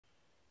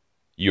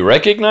You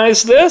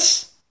recognize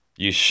this?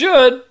 You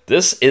should.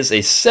 This is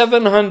a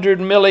 700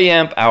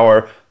 milliamp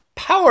hour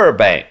power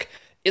bank.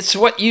 It's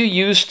what you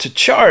use to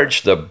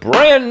charge the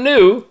brand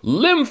new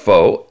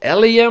LEMFO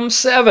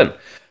LEM7.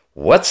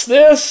 What's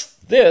this?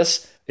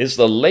 This is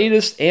the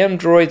latest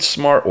Android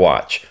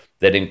smartwatch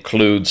that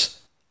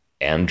includes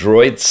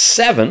Android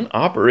 7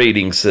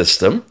 operating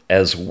system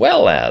as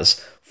well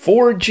as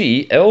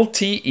 4G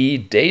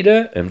LTE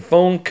data and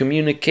phone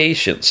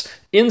communications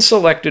in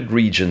selected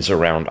regions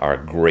around our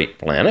great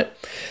planet.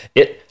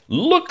 It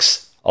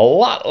looks a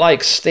lot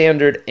like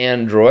standard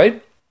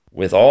Android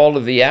with all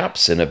of the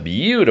apps in a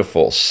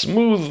beautiful,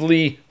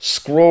 smoothly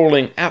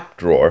scrolling app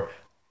drawer,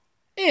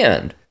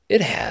 and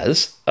it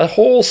has a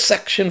whole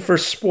section for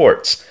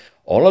sports.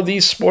 All of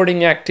these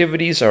sporting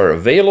activities are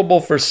available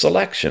for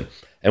selection,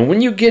 and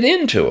when you get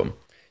into them,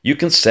 you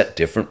can set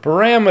different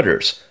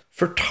parameters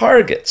for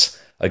targets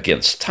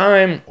against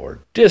time or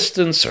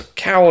distance or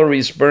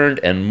calories burned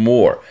and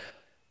more.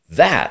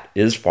 That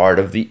is part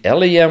of the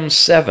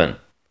LEM7,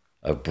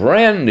 a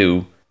brand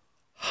new,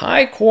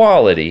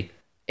 high-quality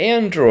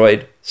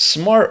Android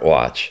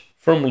smartwatch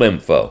from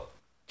LEMFO.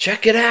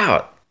 Check it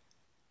out.